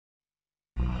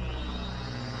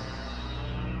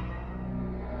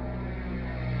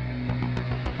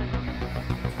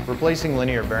Replacing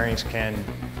linear bearings can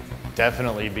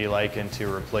definitely be likened to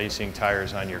replacing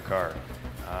tires on your car.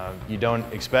 You don't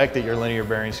expect that your linear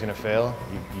bearing is going to fail.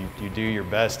 You do your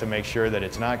best to make sure that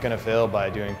it's not going to fail by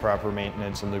doing proper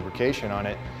maintenance and lubrication on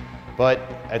it. But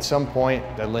at some point,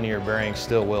 that linear bearing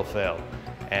still will fail.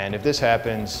 And if this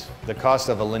happens, the cost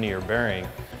of a linear bearing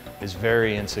is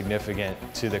very insignificant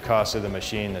to the cost of the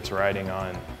machine that's riding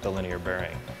on the linear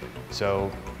bearing.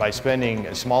 So by spending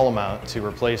a small amount to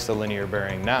replace the linear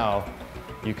bearing now,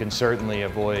 you can certainly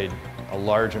avoid a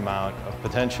large amount of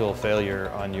potential failure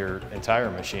on your entire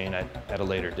machine at a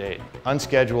later date.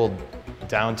 Unscheduled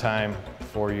downtime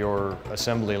for your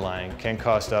assembly line can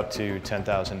cost up to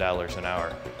 $10,000 an hour,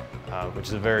 which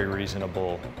is a very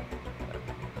reasonable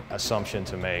assumption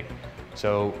to make.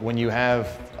 So when you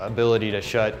have ability to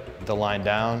shut the line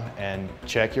down and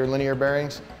check your linear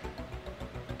bearings,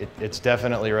 it's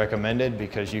definitely recommended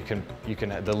because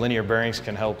the linear bearings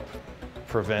can help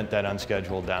prevent that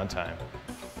unscheduled downtime.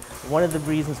 One of the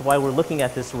reasons why we're looking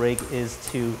at this rig is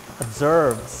to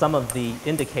observe some of the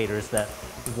indicators that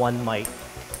one might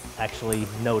actually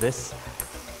notice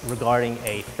regarding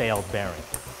a failed bearing.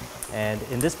 And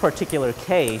in this particular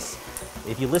case,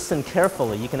 if you listen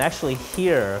carefully, you can actually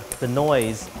hear the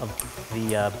noise of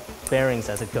the bearings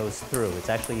as it goes through. It's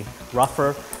actually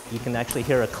rougher. You can actually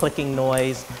hear a clicking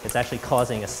noise. It's actually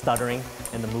causing a stuttering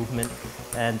in the movement.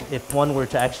 And if one were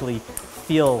to actually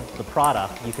feel the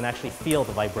product, you can actually feel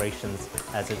the vibrations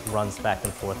as it runs back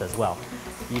and forth as well.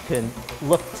 You can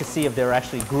look to see if they're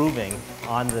actually grooving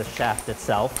on the shaft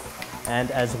itself, and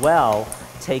as well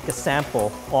take a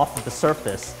sample off of the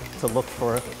surface to look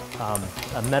for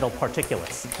metal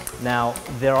particulates. Now,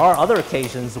 there are other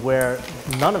occasions where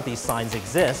none of these signs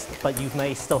exist, but you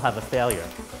may still have a failure.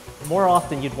 More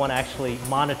often, you'd want to actually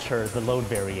monitor the load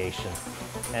variation.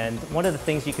 And one of the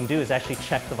things you can do is actually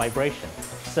check the vibration.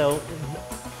 So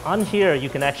on here, you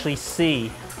can actually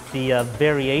see the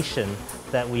variation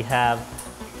that we have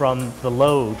from the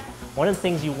load. One of the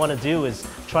things you want to do is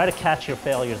try to catch your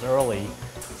failures early,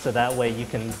 so that way you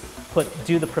can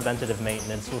do the preventative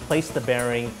maintenance, replace the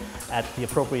bearing at the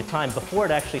appropriate time before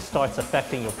it actually starts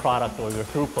affecting your product or your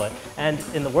throughput, and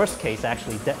in the worst case,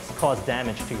 actually cause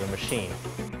damage to your machine.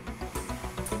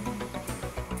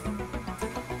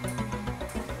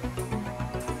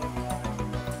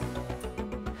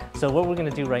 So what we're going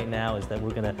to do right now is that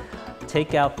we're going to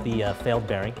take out the failed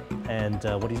bearing, and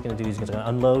what he's going to do is he's going to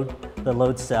unload the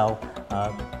load cell,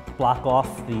 block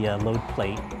off the load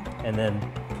plate, and then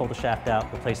pull the shaft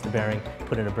out, replace the bearing,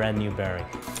 put in a brand new bearing.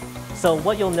 So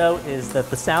what you'll note is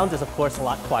that the sound is of course a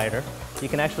lot quieter. You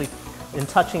can actually, in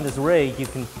touching this rig, you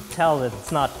can tell that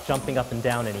it's not jumping up and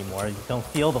down anymore. You don't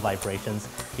feel the vibrations.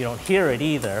 You don't hear it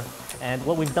either. And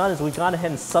what we've done is we've gone ahead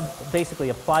and basically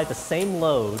applied the same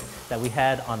load that we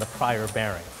had on the prior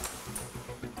bearing.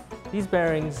 These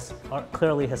bearings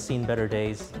clearly has seen better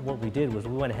days. What we did was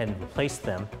we went ahead and replaced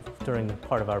them during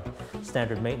part of our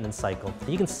standard maintenance cycle.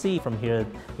 You can see from here,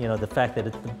 the fact that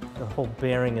the whole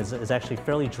bearing is actually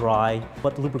fairly dry.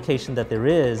 What lubrication that there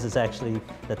is actually,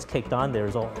 that's caked on there,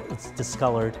 it's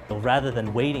discolored. So rather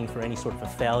than waiting for any sort of a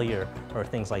failure or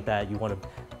things like that, you want to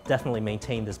definitely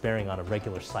maintain this bearing on a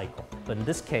regular cycle. But in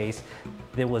this case,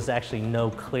 there was actually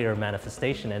no clear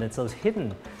manifestation, and it's those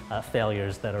hidden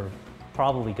failures that are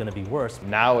probably going to be worse.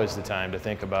 Now is the time to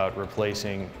think about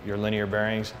replacing your linear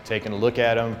bearings, taking a look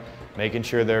at them, making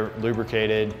sure they're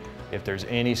lubricated. If there's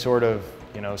any sort of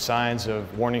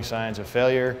warning signs of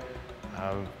failure,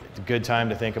 it's a good time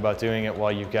to think about doing it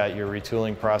while you've got your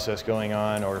retooling process going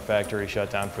on or factory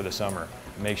shutdown for the summer.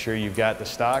 Make sure you've got the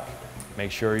stock, make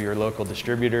sure your local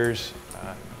distributors,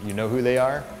 you know who they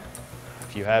are.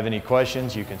 If you have any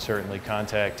questions, you can certainly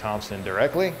contact Thomson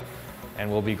directly, and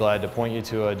we'll be glad to point you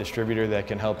to a distributor that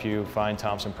can help you find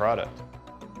Thomson product.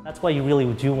 That's why you really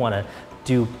do want to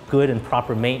do good and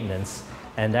proper maintenance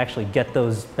and actually get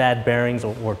those bad bearings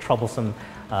or troublesome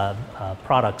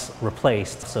products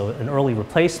replaced. So an early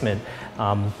replacement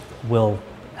will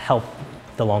help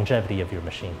the longevity of your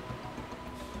machine.